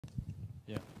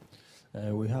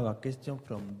We have a question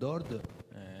from Dord.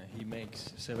 He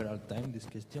makes several times this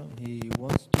question. He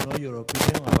wants to know your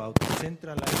opinion about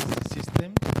centralized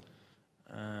systems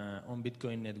on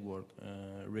Bitcoin network,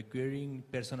 requiring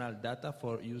personal data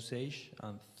for usage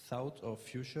and thoughts of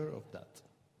future of that.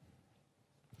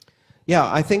 Yeah,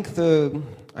 I think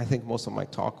most of my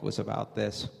talk was about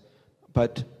this,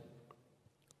 but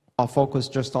I'll focus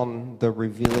just on the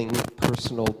revealing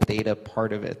personal data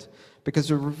part of it. Because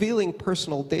the revealing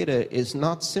personal data is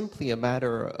not simply a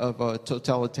matter of a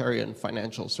totalitarian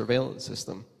financial surveillance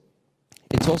system.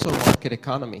 It's also a market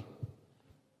economy.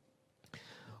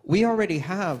 We already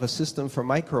have a system for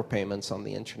micropayments on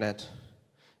the internet.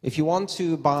 If you want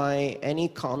to buy any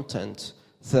content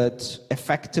that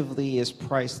effectively is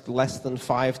priced less than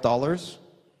 $5,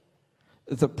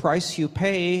 the price you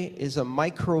pay is a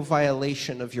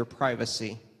micro-violation of your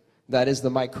privacy. That is the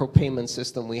micropayment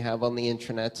system we have on the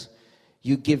internet.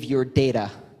 You give your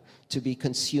data to be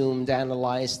consumed,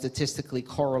 analyzed, statistically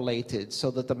correlated,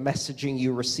 so that the messaging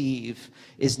you receive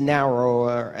is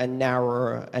narrower and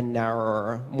narrower and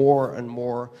narrower, more and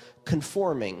more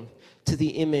conforming to the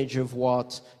image of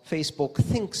what Facebook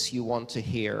thinks you want to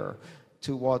hear,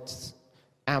 to what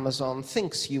Amazon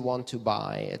thinks you want to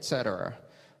buy, etc.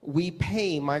 We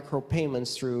pay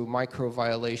micropayments through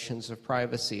micro-violations of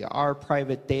privacy. Our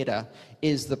private data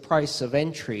is the price of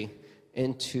entry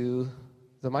into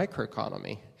the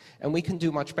microeconomy. And we can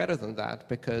do much better than that,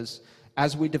 because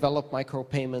as we develop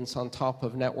micropayments on top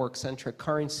of network-centric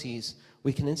currencies,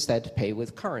 we can instead pay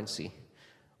with currency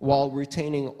while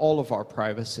retaining all of our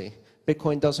privacy.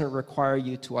 Bitcoin doesn't require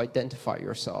you to identify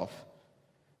yourself.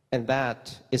 And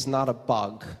that is not a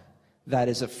bug, that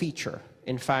is a feature.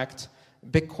 In fact,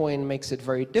 Bitcoin makes it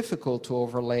very difficult to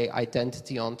overlay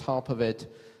identity on top of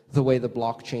it the way the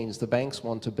blockchains the banks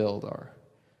want to build are,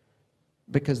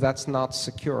 because that's not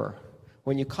secure.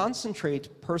 When you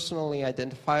concentrate personally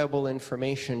identifiable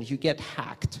information, you get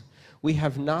hacked. We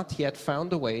have not yet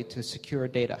found a way to secure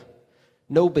data.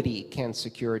 Nobody can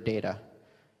secure data.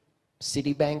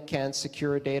 Citibank can't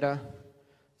secure data.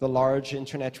 The large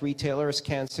internet retailers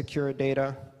can't secure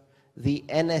data. The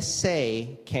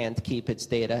NSA can't keep its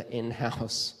data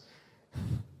in-house.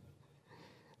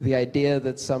 The idea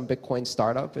that some Bitcoin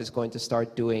startup is going to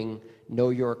start doing know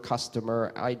your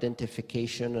customer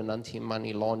identification and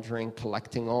anti-money laundering,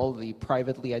 collecting all the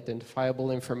privately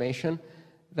identifiable information,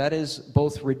 that is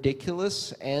both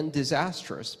ridiculous and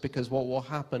disastrous, because what will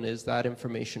happen is that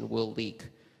information will leak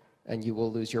and you will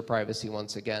lose your privacy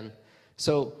once again.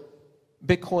 So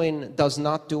Bitcoin does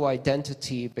not do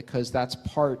identity because that's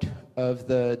part of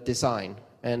the design,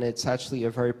 and it's actually a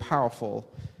very powerful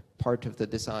part of the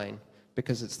design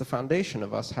because it's the foundation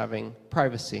of us having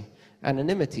privacy.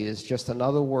 Anonymity is just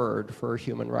another word for a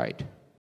human right.